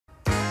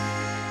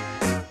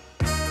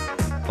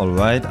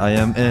Alright, I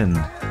am in.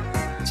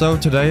 So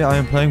today I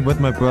am playing with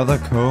my brother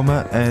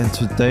Koma, and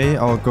today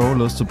our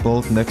goal is to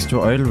build next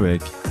to oil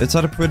rig. It's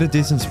at a pretty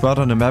decent spot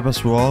on the map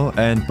as well,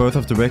 and both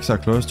of the rigs are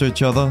close to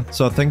each other.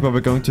 So I think what we're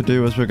going to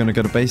do is we're going to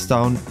get a base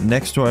down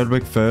next to oil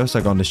rig first,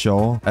 like on the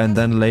shore, and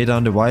then later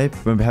on the wipe,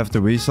 when we have the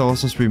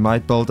resources, we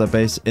might build a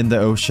base in the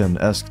ocean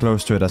as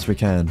close to it as we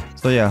can.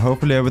 So yeah,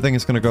 hopefully everything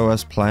is going to go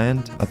as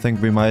planned. I think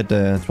we might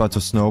try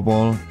to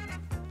snowball.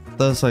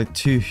 There's like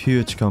 2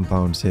 huge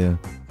compounds here.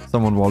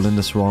 Someone walled in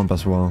the swamp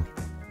as well.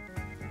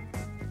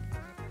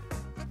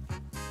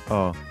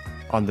 Oh,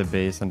 on the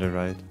base on the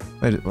right.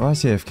 Wait, why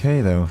is he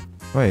AFK though?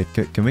 Wait,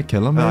 can we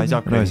kill him? No, he's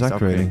upgrading. No, he's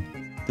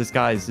upgrading. This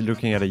guy is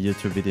looking at a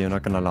YouTube video,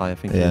 not gonna lie, I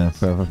think. Yeah,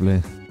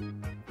 probably.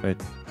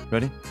 Wait,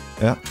 ready?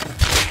 Yeah.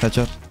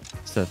 Headshot.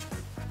 Set.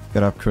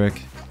 Get up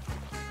quick.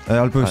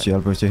 I'll boost you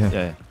here.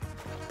 Yeah.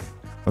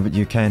 Oh, but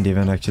you can't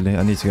even actually.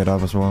 I need to get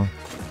up as well.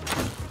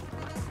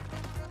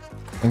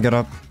 And get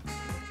up.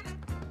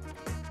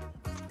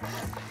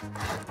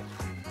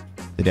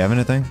 Did you have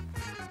anything?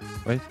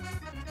 Wait.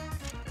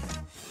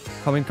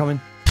 Coming. Kill him.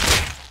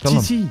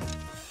 TC!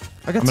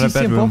 I got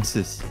TC and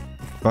boxes.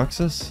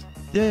 Boxes?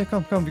 Yeah,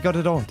 come. We got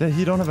it all.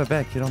 He don't have a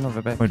bag.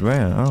 Wait,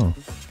 where? Oh.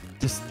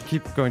 Just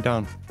keep going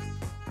down.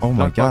 Oh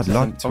my god,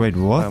 locked. Wait,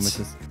 what?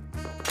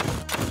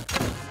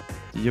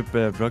 You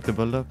broke the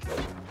build up?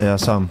 Yeah,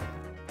 some.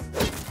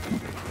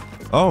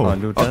 Oh,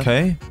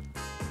 okay.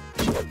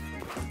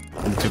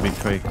 I need to be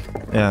quick.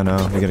 Yeah,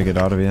 no, we gotta get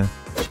out of here.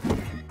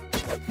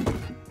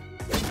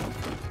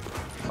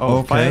 Oh,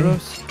 okay. fire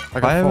arrows?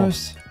 Fire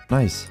arrows?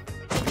 Nice.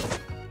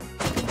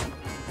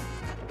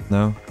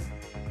 No.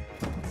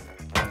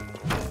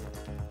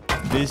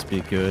 Please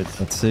be good.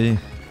 Let's see.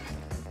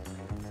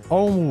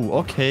 Oh,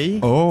 okay.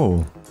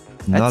 Oh,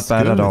 not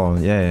bad at all.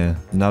 Yeah,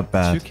 not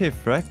bad. 2k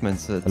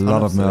fragments. A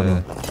lot of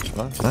metal.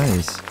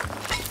 Nice.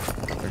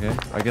 Okay,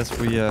 I guess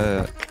we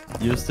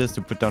use this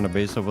to put down a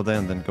base over there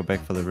and then go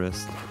back for the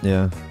rest.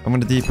 Yeah, I'm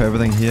gonna depot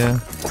everything here.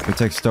 We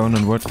take stone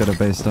and wood, get a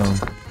base down.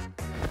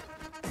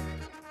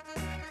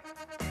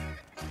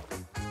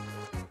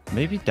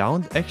 Maybe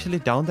down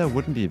there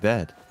wouldn't be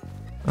bad.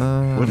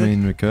 I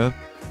mean, we could.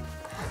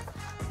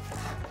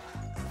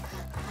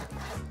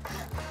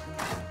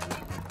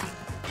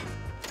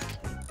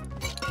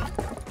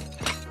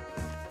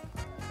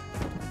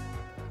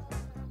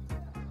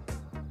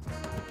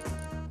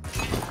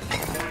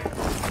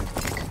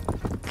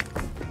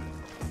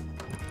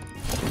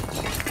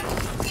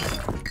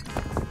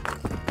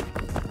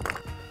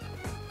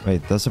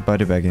 Wait, there's a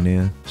body bag in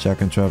here.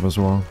 Shotgun trap as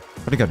well.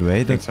 But he got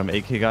raided. I think some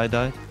AK guy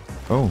died.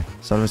 Oh,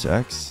 salvage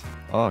axe.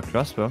 Oh,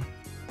 crossbow.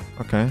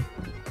 Okay.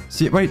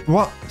 See, wait,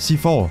 what?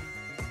 C4.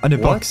 On the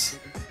box.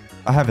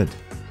 I have it.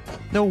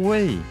 No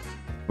way.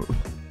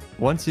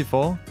 1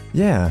 C4?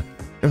 Yeah.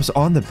 It was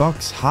on the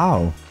box.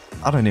 How?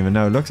 I don't even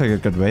know. It looks like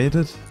it got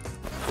raided.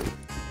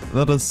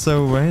 That is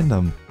so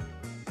random.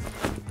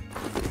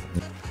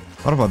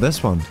 What about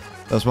this one?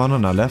 There's one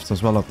on our left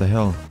as well up the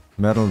hill.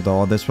 Metal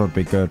door. This would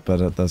be good,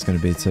 but there's gonna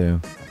be 2.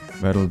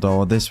 Metal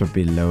door. This would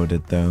be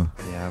loaded though.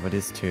 Yeah, but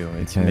it's 2.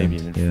 It's maybe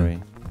even 3.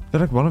 I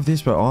feel like one of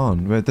these were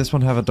on. Wait, this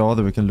one have a door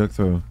that we can look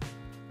through.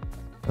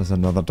 There's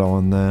another door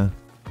in there.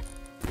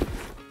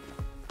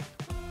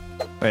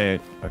 Wait,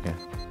 okay.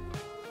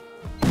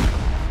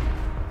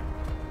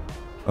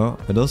 Oh,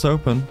 it is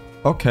open.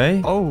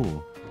 Okay.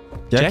 Oh.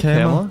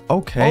 Jackhammer.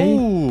 Okay.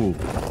 Oh.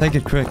 Take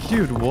it quick.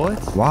 Dude,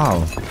 what?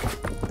 Wow.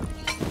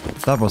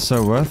 That was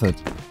so worth it.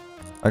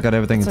 I got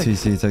everything in like...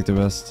 TC, take the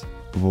rest.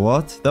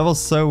 What? That was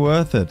so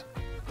worth it.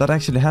 That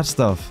actually had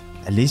stuff.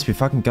 At least we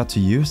fucking got to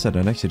use it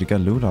and actually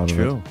got loot out of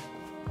it. True.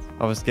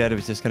 I was scared it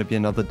was just gonna be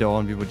another door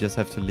and we would just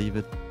have to leave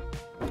it.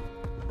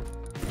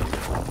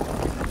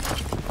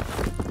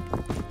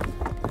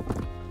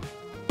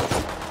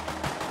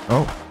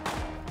 Oh.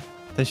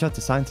 They shot the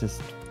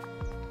scientist.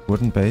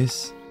 Wooden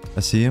base.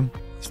 I see him.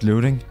 He's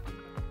looting.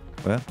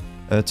 Where?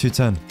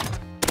 210.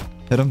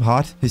 Hit him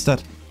hard. He's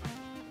dead.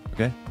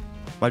 Okay.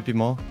 Might be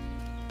more.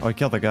 Oh, he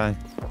killed the guy.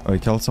 Oh, he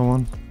killed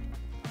someone?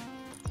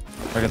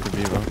 I got the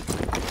Vivo.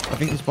 I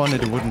think he spawned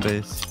at the wooden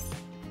base.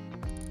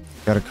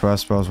 Got a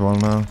crossbow as well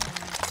now.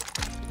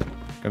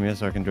 Come here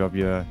so I can drop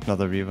you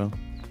another Revo.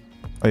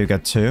 Oh, you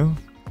got 2?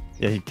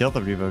 Yeah, he killed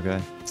the Revo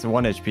guy. It's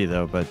 1 HP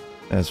though, but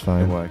that's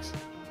fine. It works.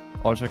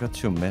 Also, I got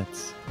 2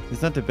 meds.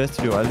 It's not the best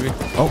to do Alric.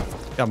 Oh!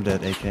 I'm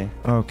dead, AK.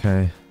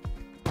 Okay.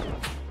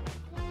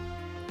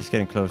 He's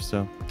getting close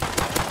though.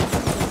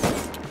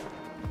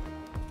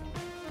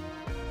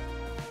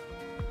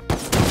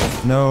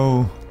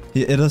 No.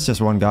 It is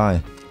just one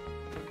guy.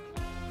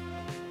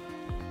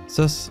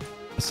 It's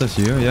just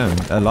you, yeah.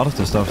 A lot of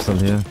the stuff's still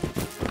here.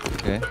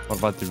 Okay, what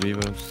about the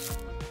Revos?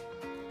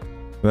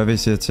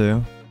 Revy's here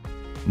too.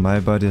 My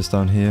body is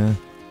down here.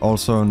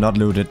 Also not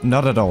looted.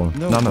 Not at all.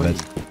 No None way. of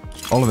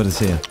it. All of it is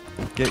here.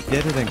 Get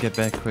it and get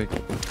back quick.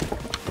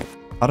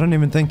 I don't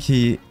even think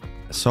he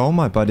saw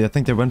my body. I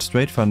think they went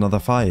straight for another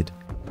fight.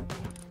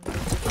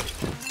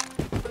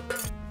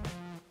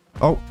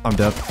 Oh, I'm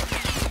dead.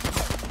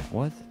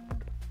 What?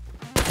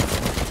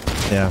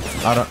 Yeah,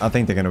 I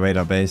think they're gonna raid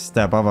our base.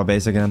 They're above our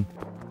base again.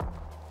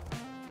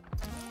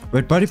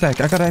 Wait, body bag,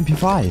 I got an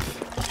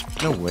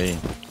MP5. No way.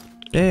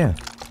 Yeah.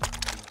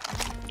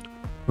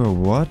 Bro,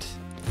 what?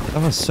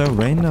 That was so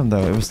random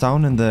though. It was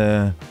down in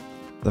the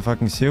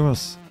fucking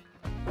sewers.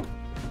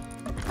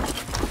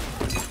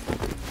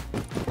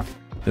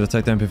 Did I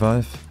take the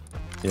MP5?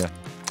 Yeah.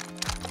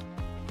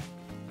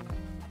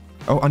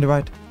 Oh, on the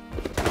right.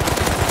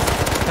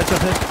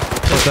 Headshot hit.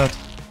 What's that?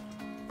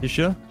 You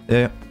sure?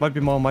 Yeah, Might be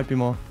more, might be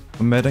more.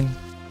 I'm medding.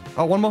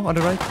 Oh, one more on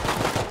the right.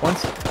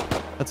 Once.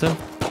 That's him.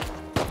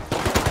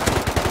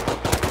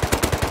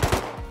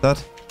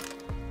 That.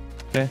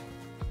 Okay.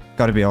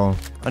 Gotta be all.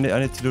 I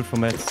need to loot for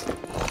meds.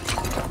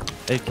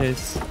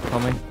 AKs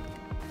coming.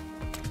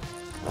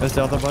 Where's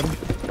the other body?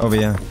 Over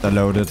here. They're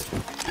loaded.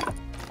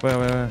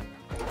 Where?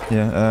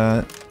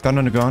 Yeah, gun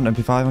on the ground,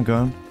 MP5 on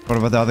ground. What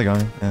about the other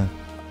guy? Yeah.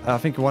 I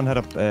think one had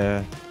up.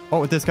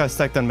 Oh, this guy's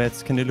stacked on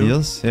meds. Can you loot?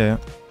 Heals? Yeah.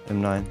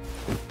 M9.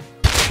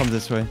 Come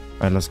this way.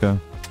 Alright, let's go.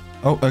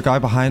 Oh, a guy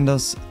behind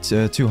us.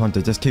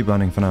 200. Just keep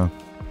running for now.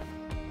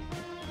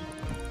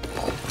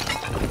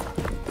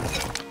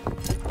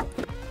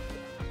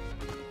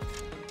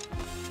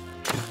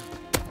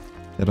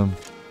 Hit him.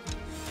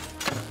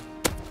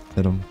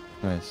 Hit him.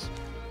 Nice.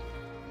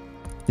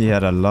 He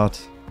had a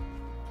lot.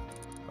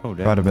 Oh,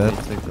 Quite a bit.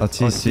 A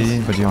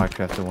TC, but you... I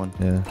crafted one.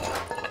 Yeah.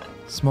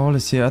 Small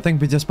is here. I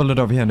think we just build it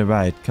over here on the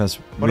right, because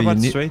What we about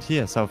need... straight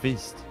here,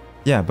 southeast?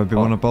 Yeah, but we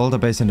want to build a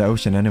base in the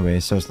ocean anyway,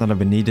 so it's not that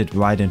we need it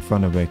right in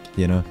front of it,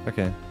 you know?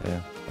 Okay,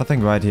 yeah. I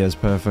think right here is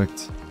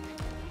perfect.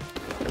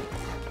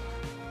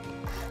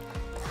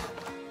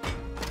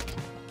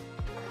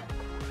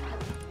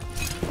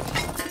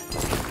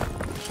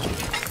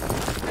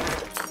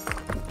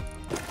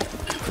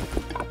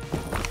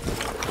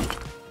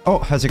 Oh,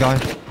 has a guy.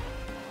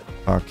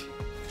 Fuck.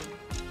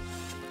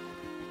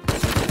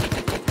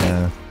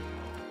 Yeah.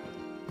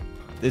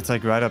 It's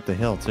like right up the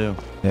hill too.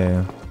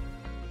 Yeah.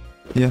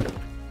 Yeah.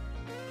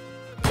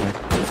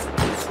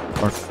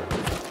 Fuck.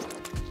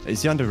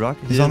 Is he on the rock?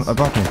 He's on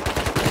above me.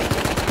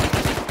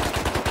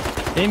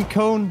 Aim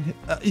cone.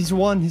 He's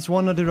one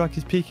on the rock.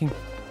 He's peeking.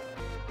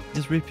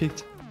 Just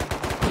re-peeked.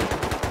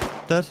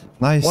 Dead.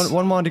 Nice.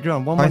 One more on the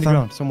ground. One more on the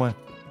ground somewhere.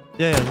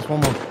 Yeah, there's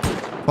one more.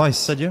 Twice.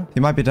 Is that you? He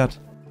might be dead.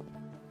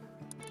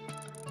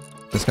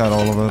 This guy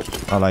all over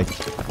it. I like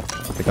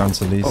the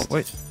guns at least. Oh,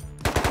 wait.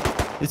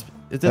 Is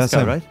this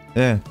guy, him. right?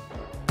 Yeah.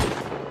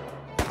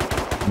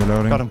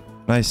 Reloading. Got him.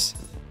 Nice.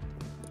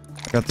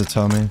 Got the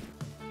Tommy.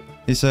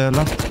 He's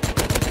left.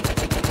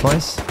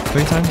 Twice.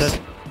 3 times. Dead.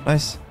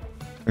 Nice.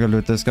 I gotta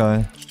loot this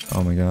guy.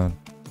 Oh my god.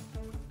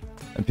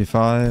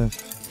 MP5.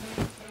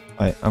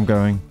 Alright, I'm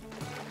going.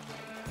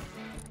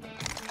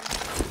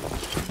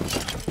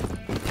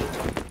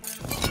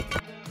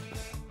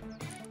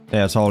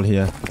 Yeah, it's all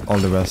here. All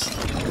the rest.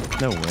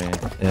 No way.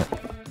 Yeah.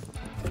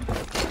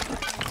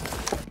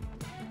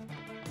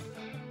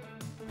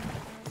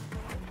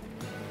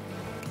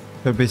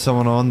 Could be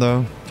someone on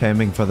though,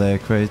 camping for their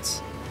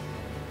crates.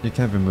 You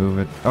can't remove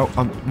it. Oh,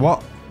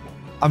 what?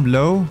 I'm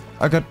low?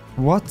 I got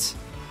what?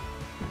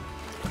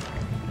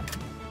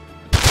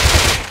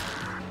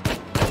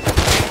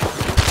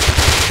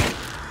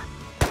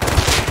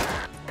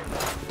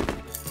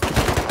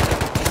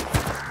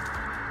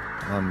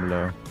 I'm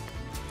low.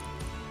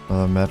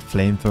 Mad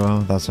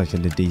flamethrower. That's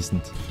actually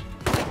decent.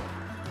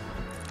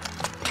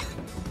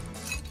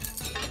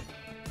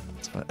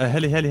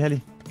 Heli.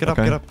 Get up,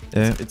 Okay. get up.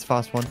 Yeah. It's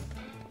fast one.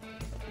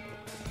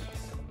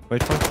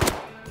 Wait for it.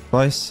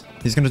 Twice.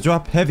 He's gonna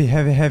drop. Heavy.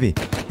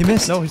 He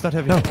missed. No, he's not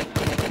heavy. No.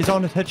 He's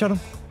on it. Headshot him.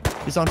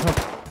 He's on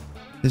top.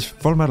 He's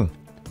full metal.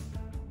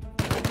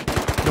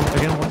 No,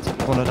 again once.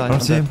 Wanna die. I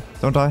don't see him.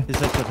 Don't die. He's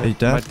headshot hit. He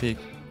dead? Might peek.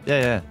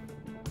 Yeah.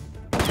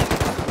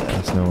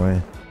 There's no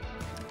way.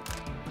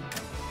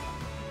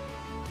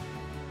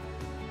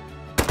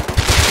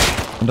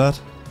 And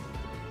that.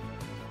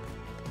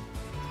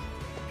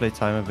 Play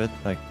time a bit.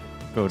 Like,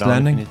 go down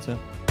Landing. if you need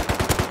to.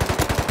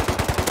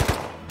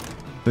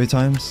 3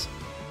 times.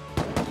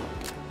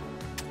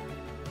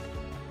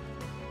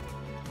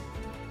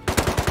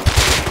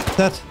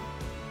 Dead.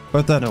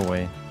 Both dead. No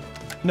way.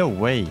 No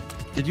way.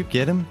 Did you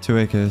get him? 2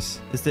 AKs.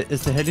 Is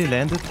the heli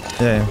landed?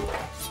 Yeah.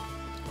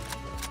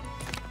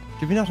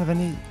 Do we not have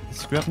any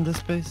scrap in this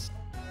space?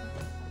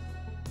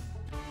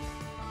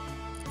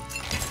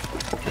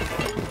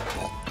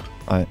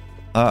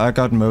 I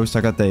got most.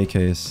 I got the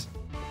AKs.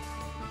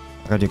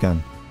 I got your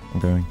gun. I'm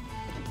going.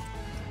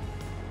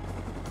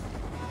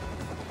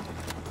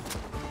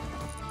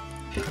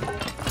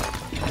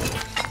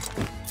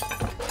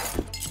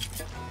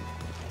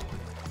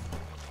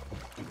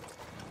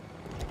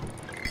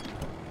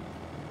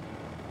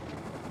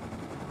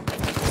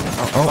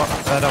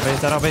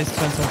 At our base.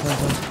 Turn.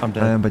 I'm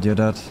dead. But you're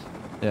dead.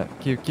 Yeah,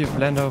 keep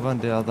land over on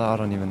the other. I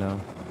don't even know.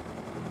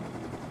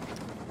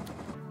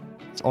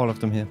 It's all of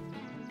them here.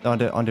 On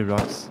the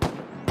rocks.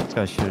 This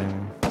guy's shooting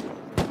me.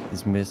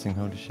 He's missing.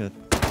 Holy shit.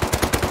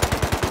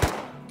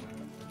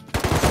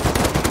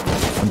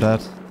 I'm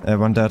dead.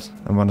 One dead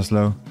and one is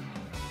low.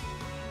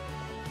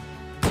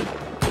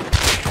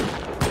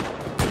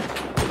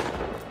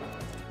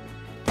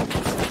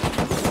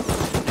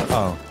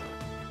 Oh.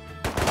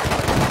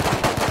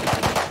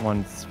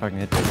 One's fucking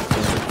hit.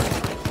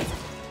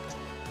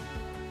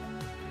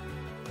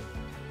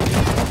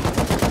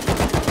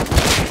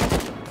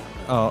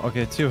 Oh,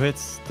 okay, 2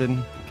 hits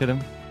didn't kill him.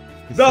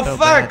 He's The so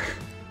fuck? bad.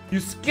 You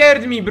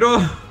scared me, bro.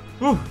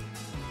 Whew.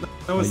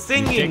 I was You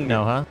singing.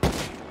 now, huh?